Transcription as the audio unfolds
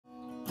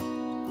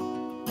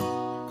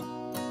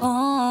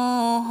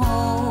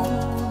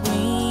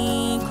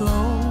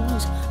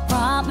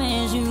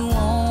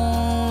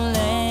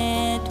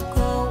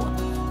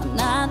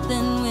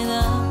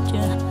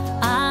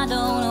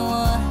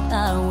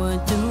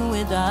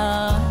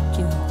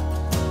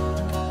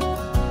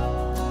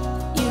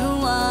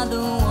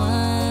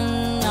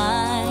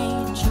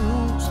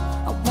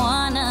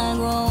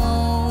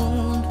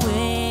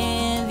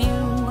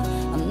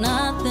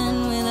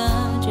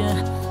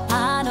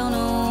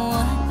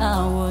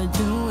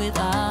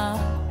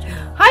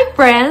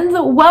friends,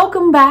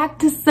 welcome back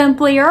to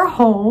Simply Our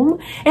Home.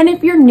 And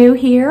if you're new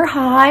here,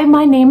 hi,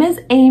 my name is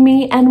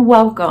Amy and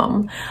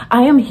welcome.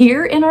 I am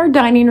here in our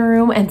dining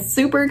room and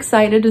super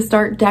excited to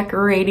start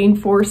decorating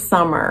for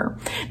summer.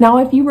 Now,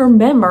 if you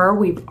remember,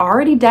 we've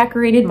already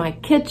decorated my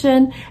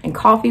kitchen and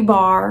coffee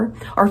bar,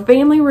 our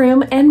family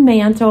room and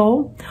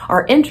mantle,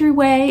 our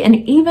entryway, and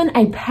even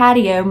a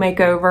patio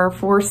makeover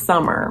for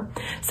summer.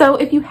 So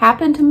if you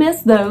happen to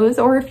miss those,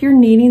 or if you're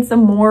needing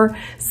some more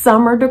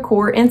summer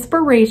decor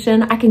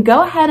inspiration, I can go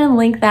ahead and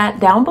link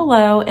that down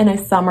below in a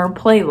summer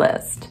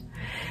playlist.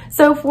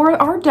 So for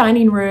our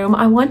dining room,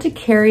 I want to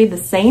carry the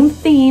same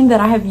theme that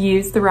I have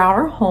used throughout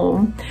our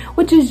home,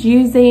 which is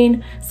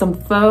using some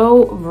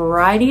faux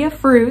variety of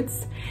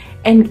fruits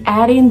and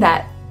adding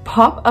that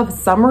pop of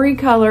summery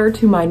color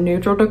to my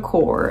neutral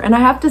decor. And I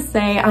have to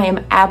say, I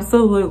am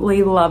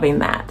absolutely loving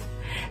that.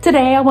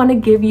 Today, I want to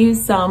give you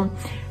some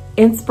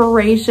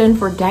inspiration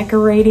for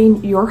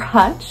decorating your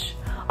hutch.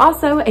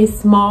 Also, a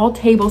small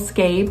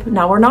tablescape.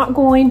 Now, we're not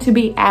going to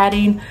be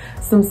adding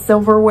some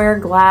silverware,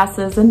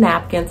 glasses, and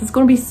napkins. It's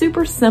going to be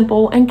super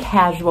simple and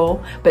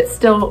casual, but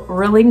still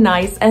really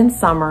nice and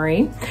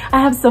summery. I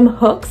have some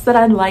hooks that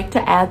I'd like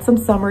to add some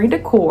summery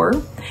decor.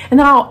 And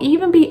then I'll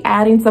even be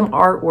adding some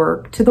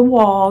artwork to the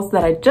walls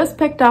that I just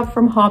picked up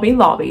from Hobby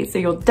Lobby. So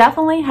you'll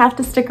definitely have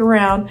to stick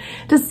around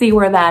to see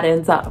where that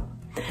ends up.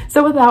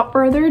 So without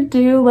further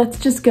ado, let's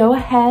just go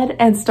ahead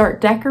and start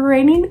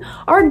decorating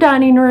our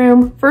dining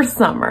room for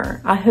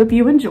summer. I hope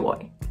you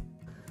enjoy.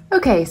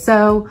 Okay,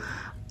 so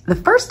the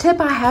first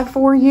tip I have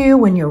for you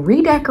when you're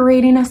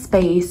redecorating a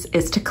space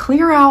is to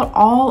clear out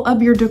all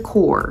of your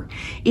decor,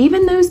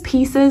 even those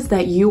pieces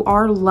that you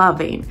are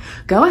loving.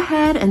 Go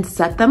ahead and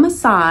set them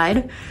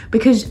aside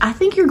because I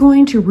think you're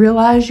going to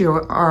realize you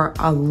are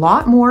a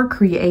lot more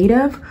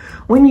creative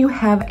when you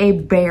have a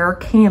bare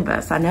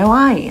canvas. I know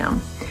I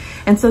am.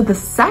 And so the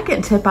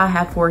second tip I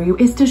have for you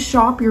is to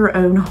shop your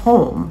own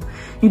home.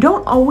 You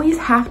don't always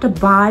have to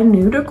buy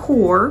new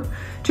decor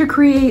to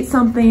create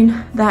something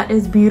that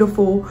is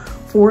beautiful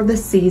for the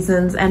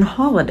seasons and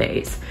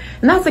holidays.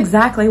 And that's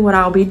exactly what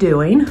I'll be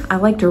doing. I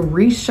like to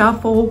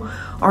reshuffle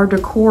our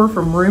decor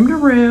from room to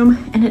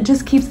room, and it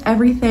just keeps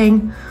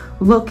everything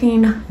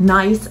looking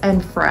nice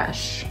and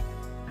fresh.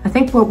 I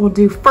think what we'll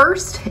do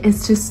first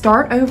is to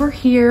start over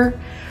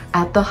here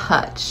at the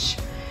hutch.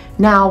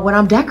 Now, when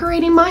I'm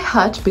decorating my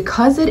hutch,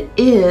 because it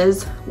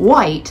is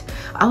white,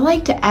 I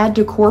like to add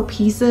decor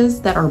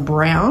pieces that are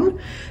brown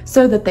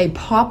so that they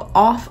pop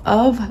off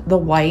of the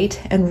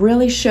white and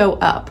really show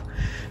up.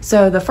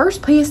 So the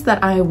first piece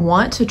that I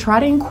want to try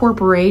to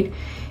incorporate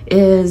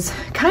is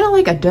kind of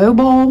like a dough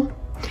bowl,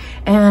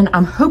 and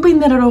I'm hoping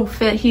that it'll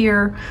fit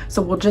here.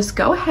 So we'll just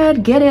go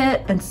ahead, get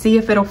it, and see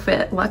if it'll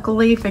fit.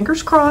 Luckily,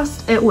 fingers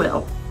crossed, it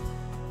will.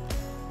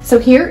 So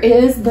here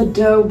is the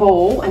dough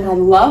bowl, and I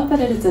love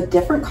that it is a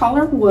different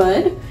color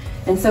wood,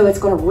 and so it's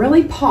going to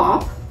really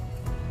pop.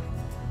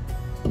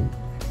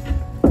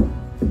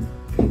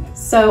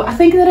 So I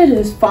think that it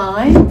is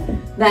fine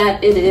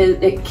that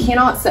it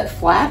cannot sit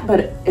flat,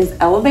 but it is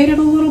elevated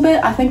a little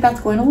bit. I think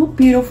that's going to look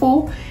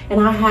beautiful, and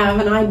I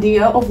have an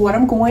idea of what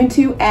I'm going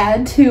to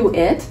add to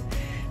it.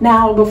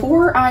 Now,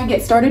 before I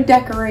get started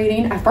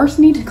decorating, I first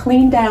need to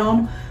clean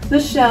down the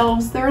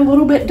shelves. They're a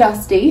little bit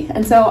dusty,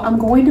 and so I'm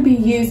going to be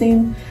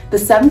using the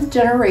 7th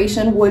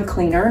generation wood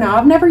cleaner. Now,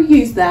 I've never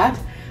used that,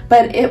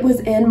 but it was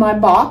in my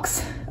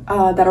box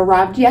that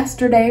arrived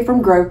yesterday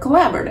from Grove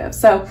Collaborative.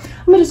 So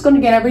I'm just going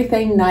to get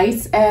everything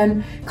nice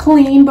and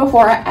clean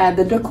before I add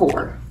the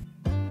decor.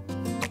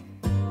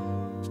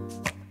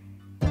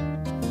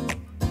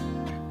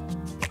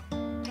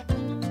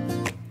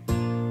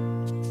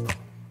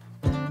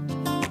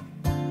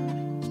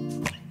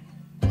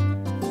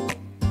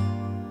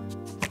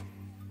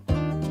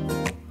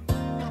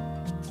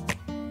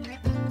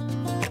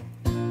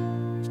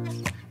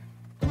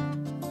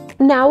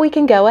 Now we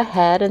can go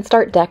ahead and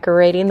start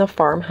decorating the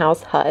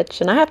farmhouse hutch,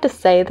 and I have to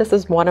say this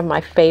is one of my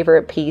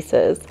favorite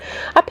pieces.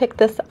 I picked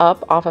this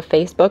up off of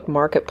Facebook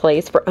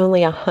Marketplace for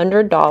only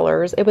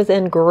 $100. It was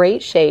in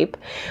great shape,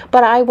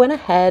 but I went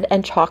ahead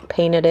and chalk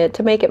painted it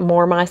to make it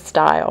more my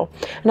style,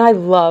 and I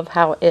love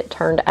how it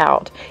turned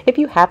out. If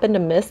you happen to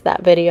miss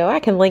that video,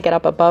 I can link it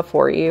up above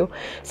for you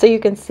so you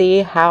can see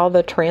how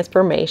the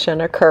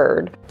transformation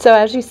occurred. So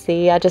as you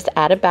see, I just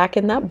added back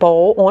in that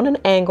bowl on an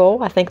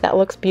angle. I think that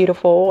looks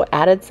beautiful.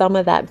 Added some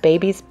of that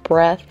baby's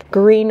breath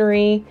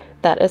greenery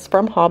that is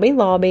from Hobby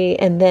Lobby,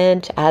 and then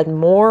to add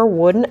more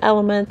wooden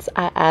elements,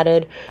 I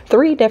added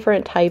 3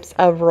 different types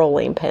of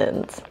rolling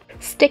pins.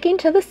 Sticking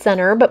to the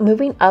center, but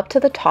moving up to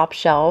the top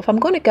shelf, I'm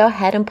going to go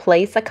ahead and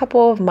place a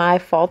couple of my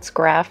false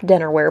craft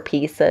dinnerware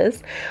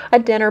pieces, a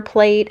dinner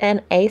plate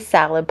and a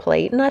salad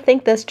plate, and I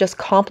think this just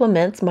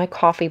complements my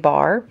coffee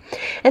bar.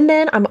 And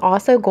then I'm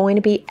also going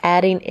to be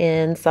adding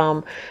in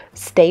some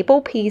staple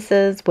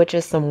pieces, which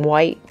is some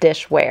white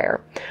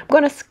dishware. I'm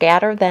going to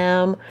scatter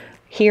them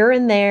here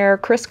and there,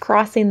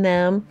 crisscrossing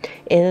them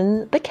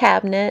in the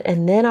cabinet,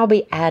 and then I'll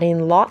be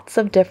adding lots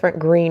of different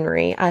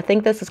greenery. I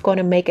think this is going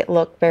to make it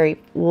look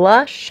very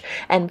lush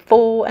and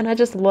full, and I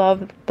just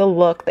love the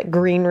look that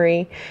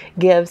greenery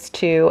gives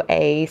to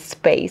a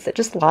space. It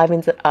just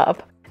livens it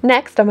up.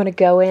 Next, I'm going to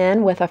go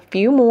in with a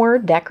few more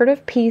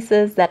decorative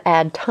pieces that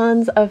add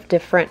tons of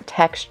different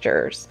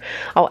textures.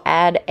 I'll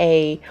add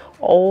a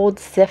old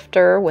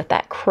sifter with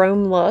that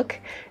chrome look,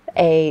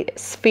 a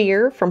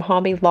sphere from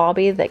Hobby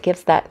Lobby that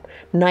gives that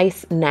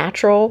nice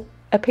natural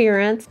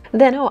appearance.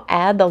 Then I'll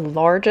add the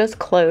largest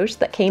cloche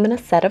that came in a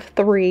set of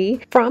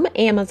 3 from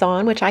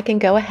Amazon, which I can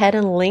go ahead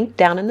and link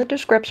down in the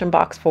description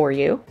box for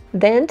you.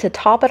 Then to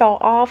top it all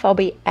off, I'll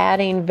be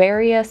adding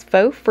various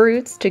faux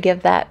fruits to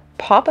give that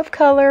pop of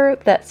color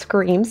that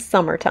screams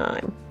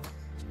summertime.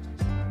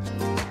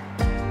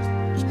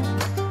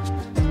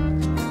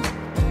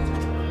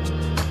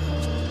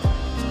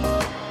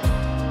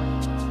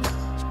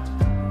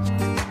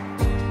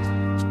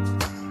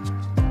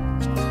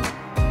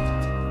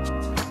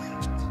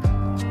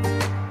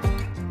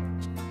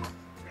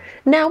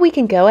 Now we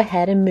can go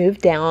ahead and move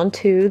down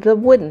to the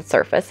wooden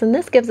surface, and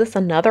this gives us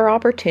another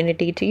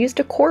opportunity to use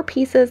decor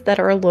pieces that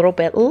are a little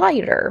bit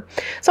lighter.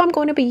 So I'm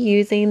going to be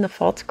using the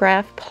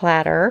Falstaff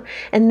platter,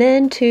 and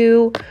then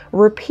to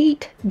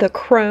repeat the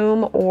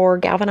chrome or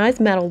galvanized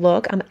metal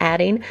look, I'm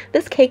adding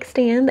this cake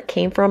stand that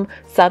came from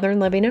Southern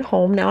Living at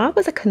Home. Now I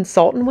was a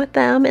consultant with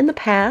them in the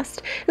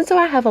past, and so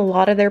I have a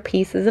lot of their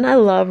pieces and I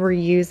love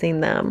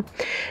reusing them.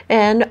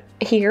 And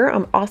here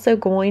I'm also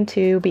going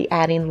to be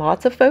adding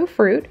lots of faux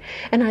fruit,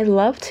 and I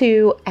love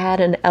to add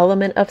an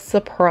element of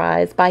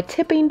surprise by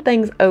tipping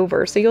things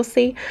over. So you'll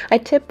see I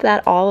tipped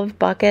that olive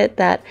bucket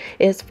that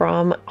is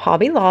from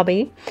Hobby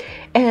Lobby,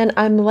 and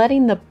I'm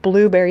letting the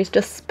blueberries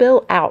just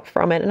spill out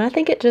from it, and I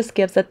think it just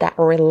gives it that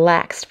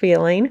relaxed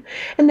feeling.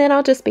 And then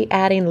I'll just be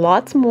adding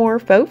lots more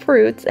faux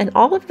fruits, and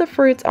all of the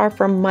fruits are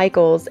from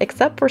Michael's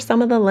except for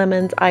some of the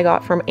lemons I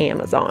got from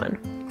Amazon.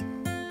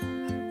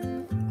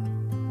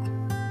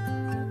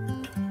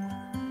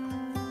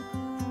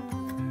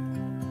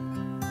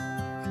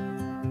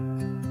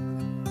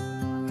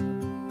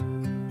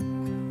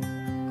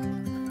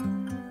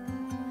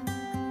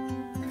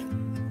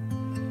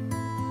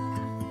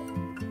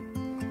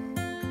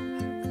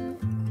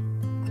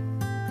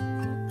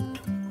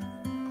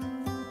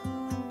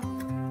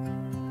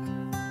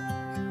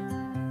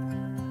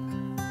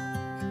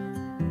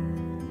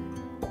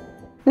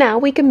 Now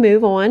we can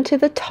move on to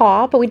the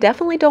top, but we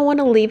definitely don't want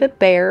to leave it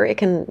bare. It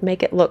can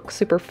make it look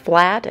super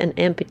flat and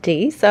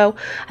empty. So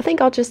I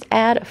think I'll just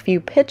add a few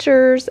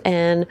pictures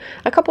and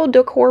a couple of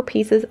decor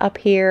pieces up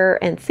here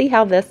and see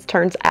how this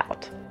turns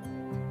out.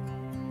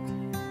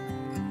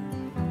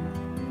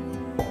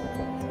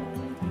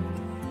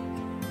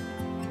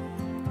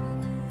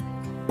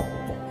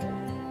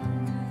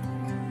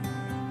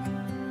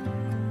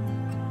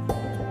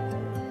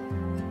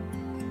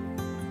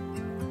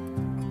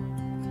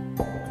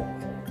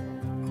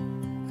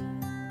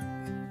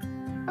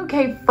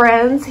 Okay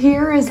friends,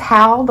 here is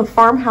how the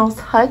farmhouse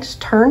hutch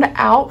turned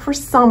out for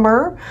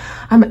summer.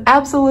 I'm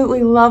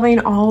absolutely loving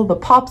all the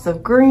pops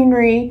of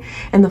greenery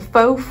and the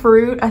faux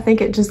fruit. I think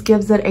it just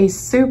gives it a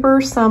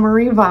super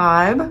summery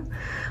vibe.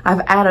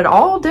 I've added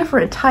all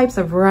different types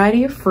of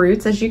variety of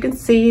fruits. As you can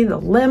see, the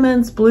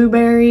lemons,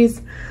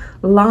 blueberries,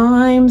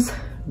 limes,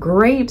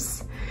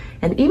 grapes,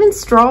 and even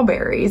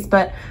strawberries,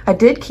 but I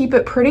did keep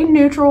it pretty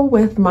neutral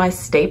with my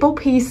staple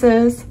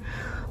pieces.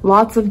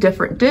 Lots of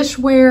different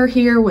dishware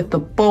here with the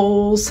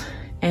bowls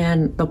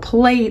and the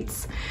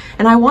plates,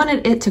 and I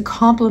wanted it to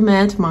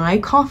complement my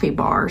coffee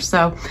bar.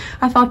 So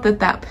I thought that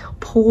that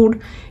pulled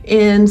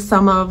in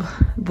some of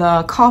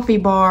the coffee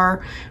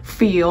bar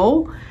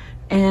feel,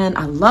 and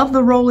I love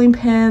the rolling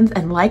pins.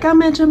 And like I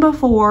mentioned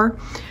before,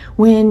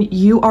 when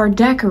you are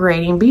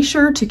decorating, be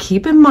sure to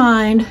keep in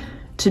mind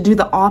to do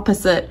the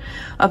opposite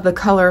of the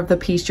color of the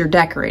piece you're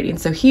decorating.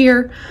 So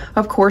here,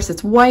 of course,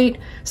 it's white,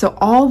 so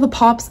all the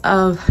pops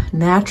of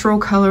natural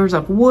colors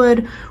of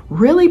wood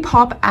really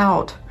pop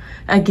out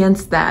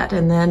against that.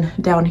 And then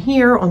down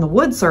here on the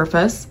wood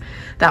surface,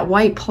 that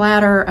white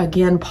platter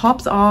again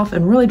pops off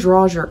and really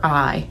draws your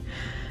eye.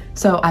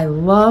 So I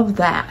love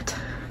that.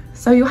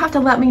 So you'll have to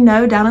let me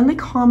know down in the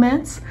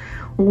comments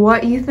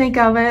what you think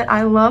of it.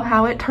 I love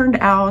how it turned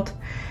out,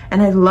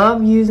 and I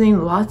love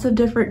using lots of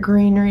different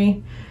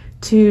greenery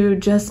to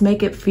just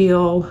make it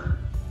feel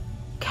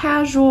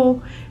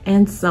casual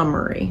and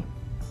summery.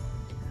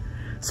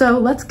 So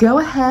let's go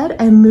ahead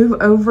and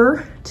move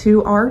over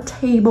to our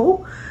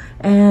table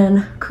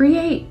and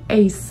create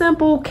a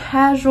simple,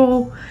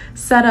 casual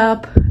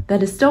setup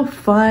that is still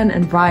fun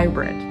and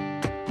vibrant.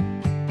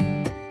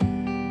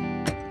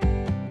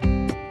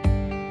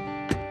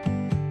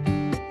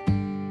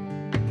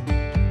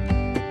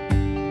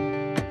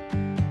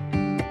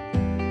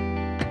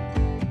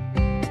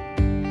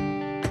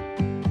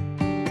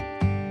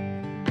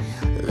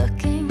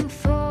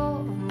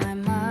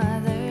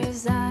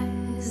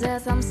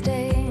 As I'm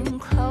staying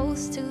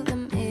close to the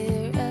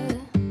mirror,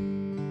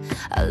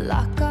 a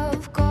lock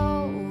of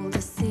gold,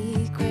 a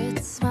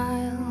secret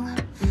smile.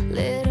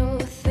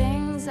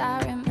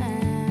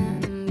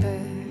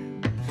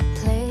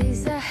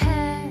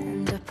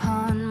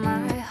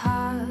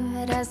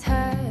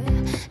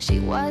 she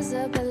was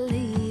a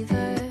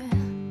believer.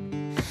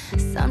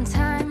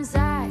 Sometimes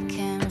I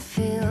can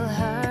feel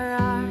her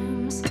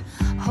arms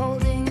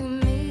holding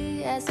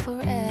me as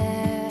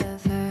forever.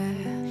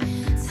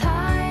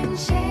 Time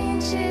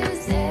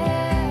changes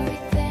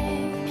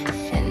everything,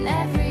 and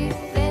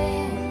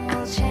everything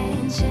will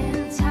change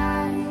in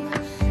time.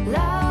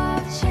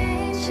 Love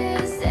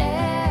changes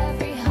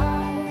every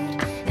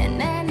heart,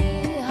 and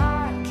any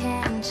heart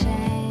can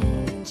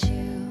change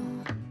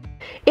you.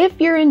 If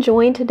you're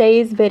enjoying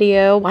today's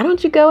video, why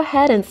don't you go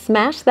ahead and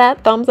smash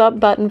that thumbs up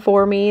button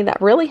for me?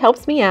 That really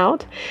helps me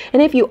out.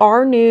 And if you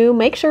are new,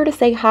 make sure to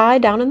say hi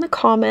down in the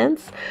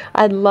comments.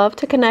 I'd love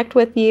to connect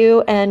with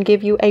you and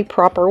give you a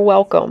proper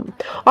welcome.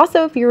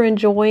 Also, if you're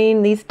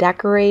enjoying these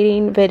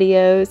decorating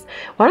videos,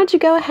 why don't you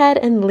go ahead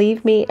and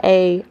leave me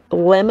a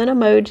lemon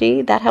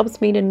emoji? That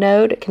helps me to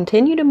know to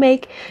continue to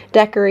make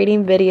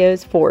decorating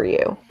videos for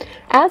you.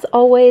 As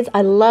always,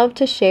 I love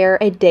to share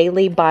a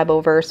daily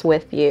Bible verse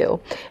with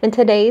you, and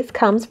today's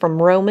comes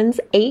from Romans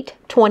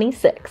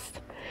 8:26.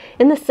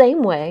 In the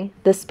same way,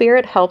 the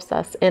Spirit helps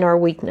us in our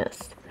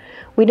weakness.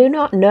 We do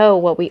not know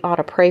what we ought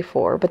to pray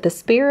for, but the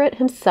Spirit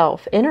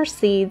Himself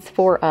intercedes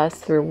for us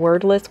through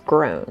wordless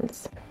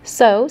groans.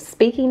 So,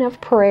 speaking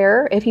of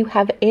prayer, if you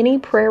have any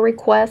prayer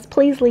requests,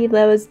 please leave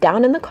those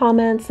down in the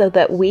comments so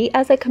that we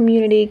as a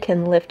community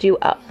can lift you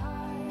up.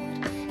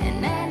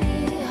 And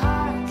any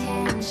heart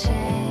can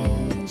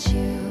change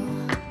you.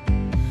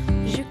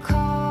 You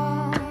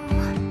call,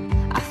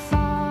 I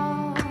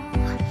fall.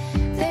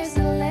 There's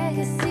a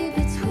legacy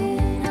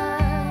between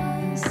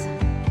us.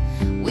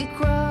 We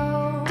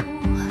grow,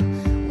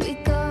 we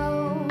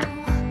go,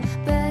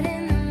 but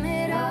in the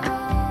middle,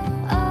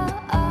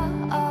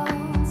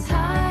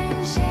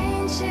 time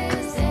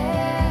changes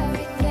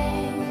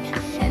everything,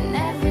 and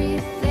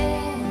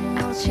everything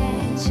will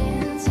change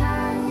in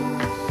time.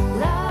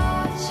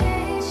 Love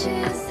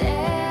changes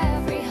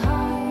every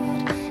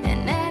heart,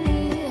 and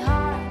any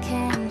heart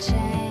can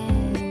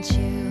change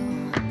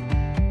you.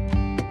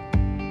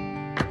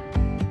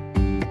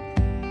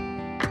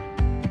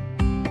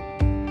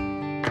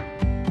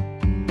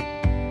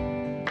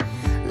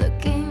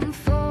 Looking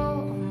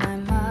for my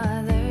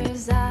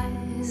mother's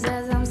eyes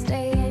as I'm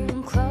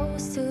staying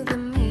close to the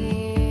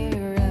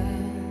mirror.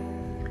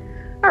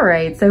 All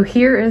right, so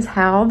here is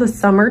how the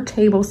summer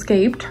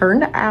tablescape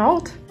turned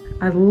out.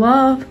 I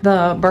love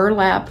the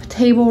burlap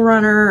table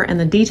runner and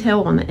the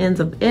detail on the ends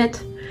of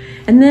it.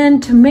 And then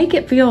to make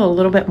it feel a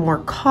little bit more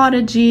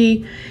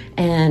cottagey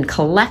and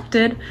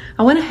collected,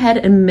 I went ahead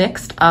and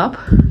mixed up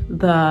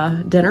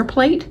the dinner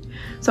plate.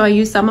 So I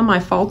used some of my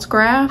false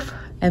graph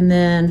and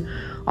then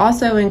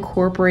also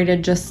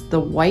incorporated just the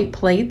white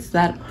plates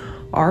that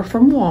are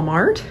from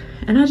Walmart.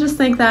 And I just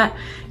think that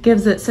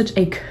gives it such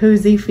a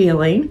cozy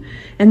feeling.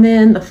 And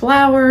then the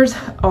flowers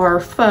are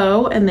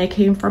faux and they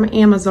came from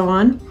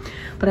Amazon.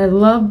 But I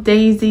love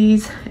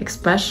daisies,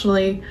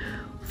 especially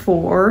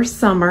for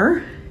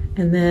summer.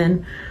 And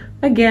then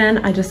again,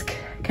 I just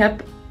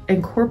kept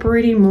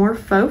incorporating more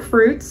faux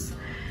fruits.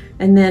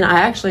 And then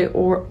I actually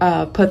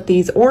put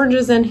these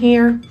oranges in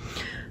here.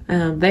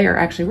 They are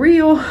actually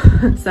real.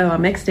 So I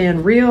mixed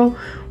in real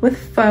with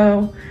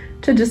faux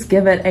to just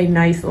give it a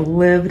nice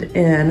lived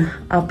in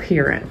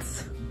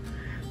appearance.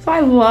 So I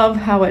love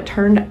how it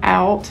turned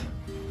out.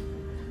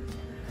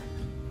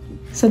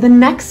 So the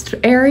next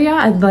area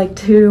I'd like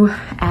to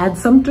add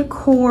some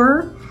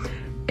decor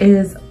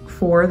is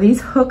for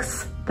these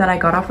hooks that I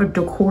got off of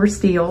Decor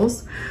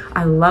Steals.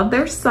 I love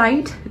their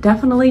site.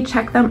 Definitely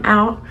check them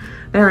out.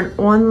 They're an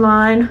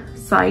online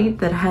site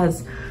that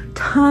has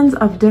tons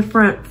of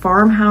different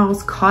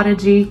farmhouse,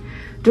 cottagey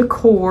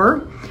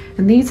decor.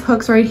 And these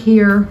hooks right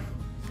here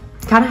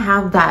kind of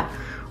have that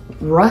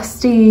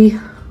rusty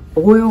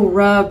oil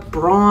rub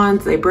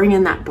bronze. They bring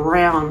in that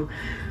brown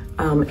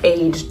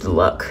aged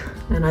look.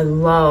 And I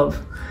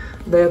love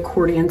the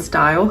accordion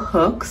style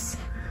hooks.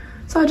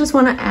 So I just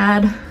want to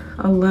add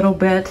a little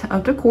bit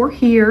of decor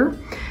here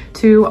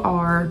to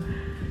our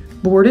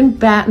board and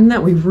batten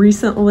that we've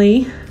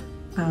recently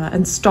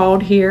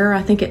installed here.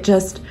 I think it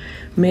just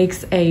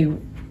makes a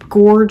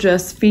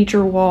gorgeous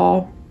feature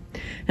wall,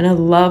 and I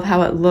love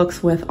how it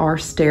looks with our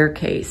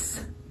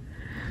staircase.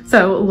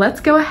 So let's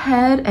go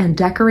ahead and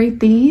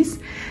decorate these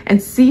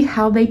and see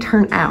how they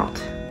turn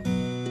out.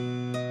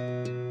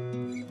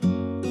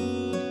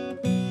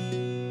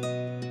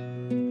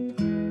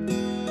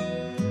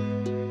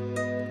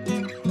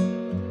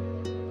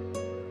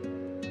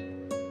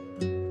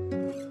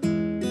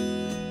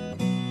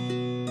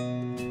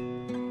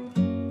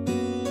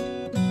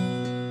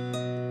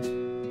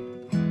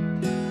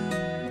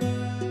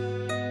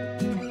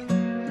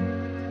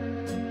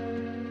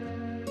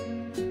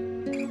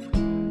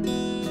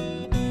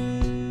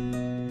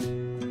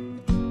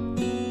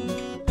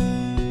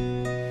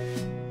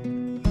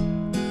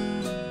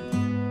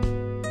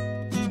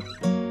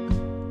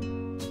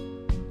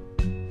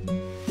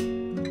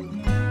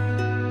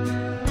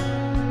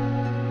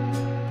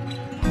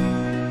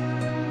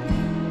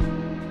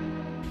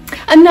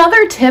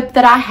 Another tip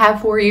that I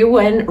have for you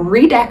when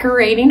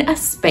redecorating a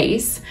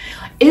space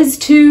is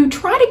to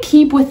try to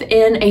keep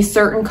within a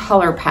certain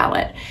color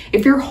palette.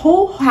 If your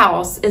whole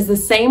house is the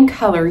same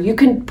color, you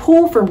can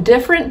pull from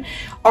different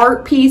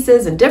art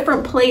pieces and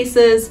different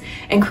places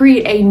and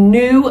create a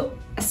new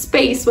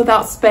space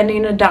without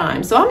spending a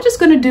dime. So I'm just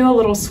going to do a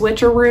little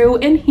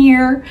switcheroo in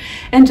here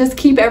and just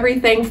keep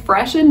everything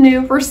fresh and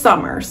new for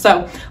summer.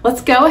 So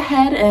let's go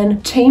ahead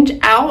and change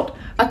out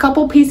a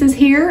couple pieces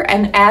here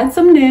and add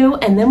some new,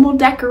 and then we'll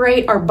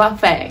decorate our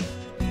buffet.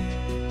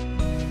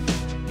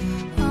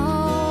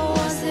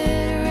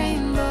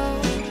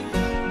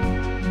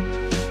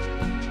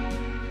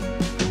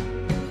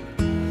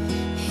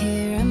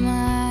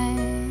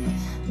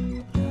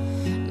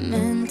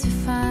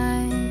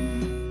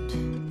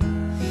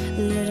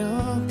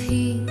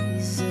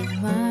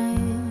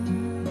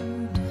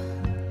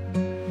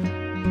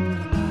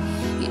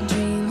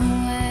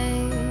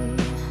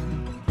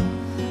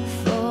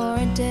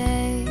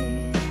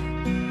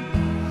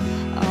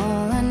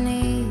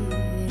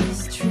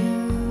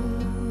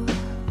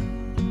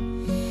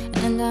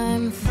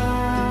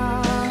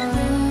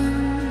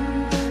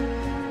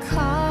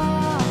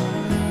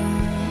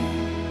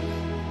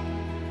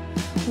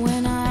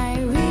 When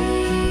I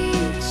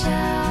reach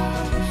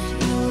out,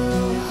 you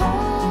will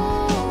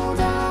hold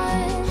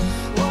on.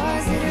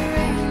 Was it a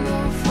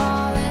rainbow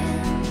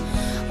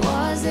falling?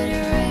 Was it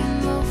a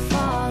rainbow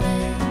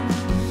falling?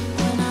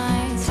 When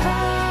I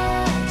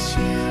touch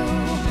you,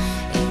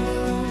 it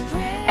will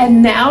break.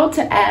 And now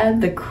to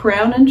add the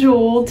crown and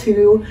jewel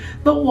to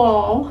the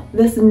wall,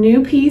 this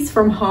new piece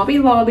from Hobby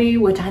Lobby,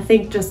 which I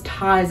think just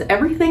ties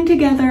everything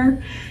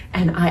together,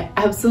 and I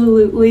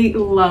absolutely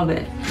love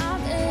it.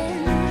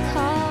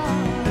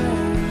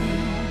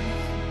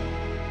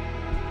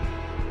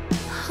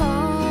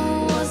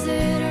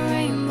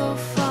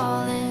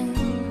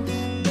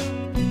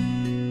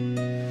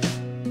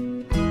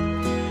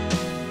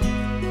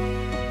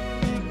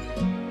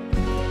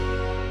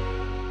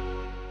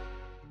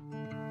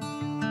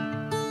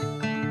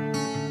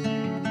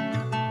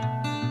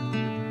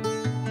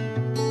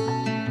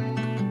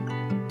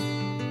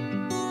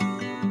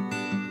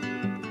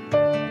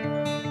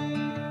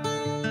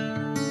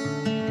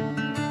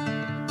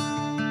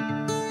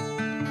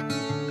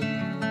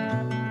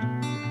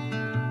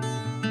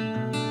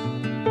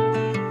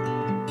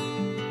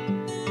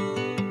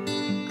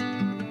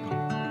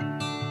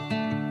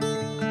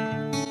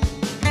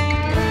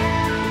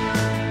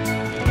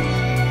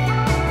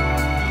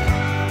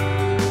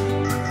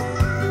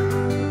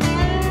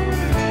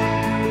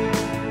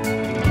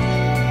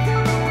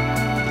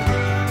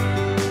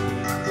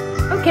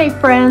 Okay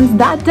friends,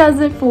 that does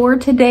it for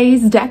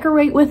today's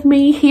Decorate With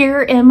Me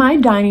here in my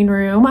dining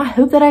room. I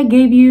hope that I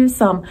gave you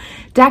some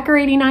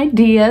decorating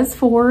ideas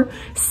for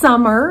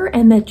summer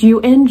and that you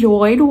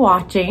enjoyed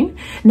watching.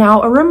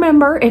 Now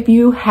remember, if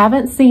you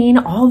haven't seen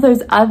all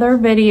those other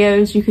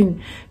videos, you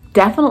can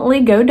definitely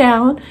go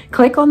down,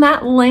 click on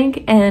that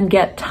link, and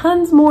get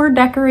tons more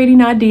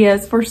decorating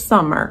ideas for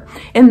summer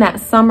in that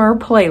summer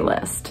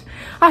playlist.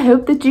 I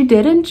hope that you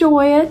did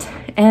enjoy it,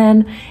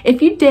 and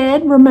if you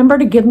did, remember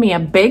to give me a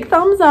big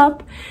thumbs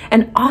up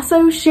and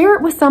also share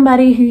it with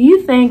somebody who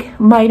you think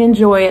might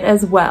enjoy it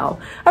as well.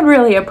 I'd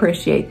really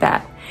appreciate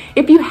that.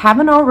 If you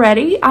haven't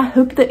already, I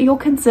hope that you'll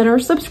consider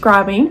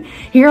subscribing.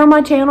 Here on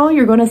my channel,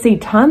 you're going to see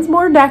tons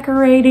more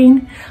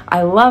decorating.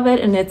 I love it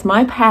and it's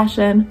my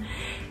passion.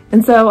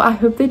 And so I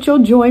hope that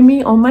you'll join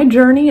me on my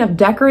journey of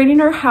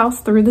decorating our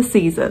house through the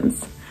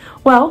seasons.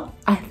 Well,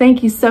 I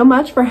thank you so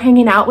much for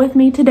hanging out with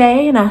me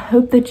today, and I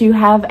hope that you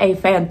have a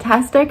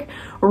fantastic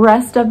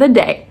rest of the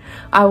day.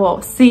 I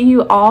will see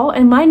you all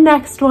in my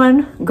next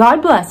one.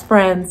 God bless,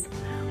 friends.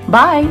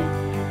 Bye.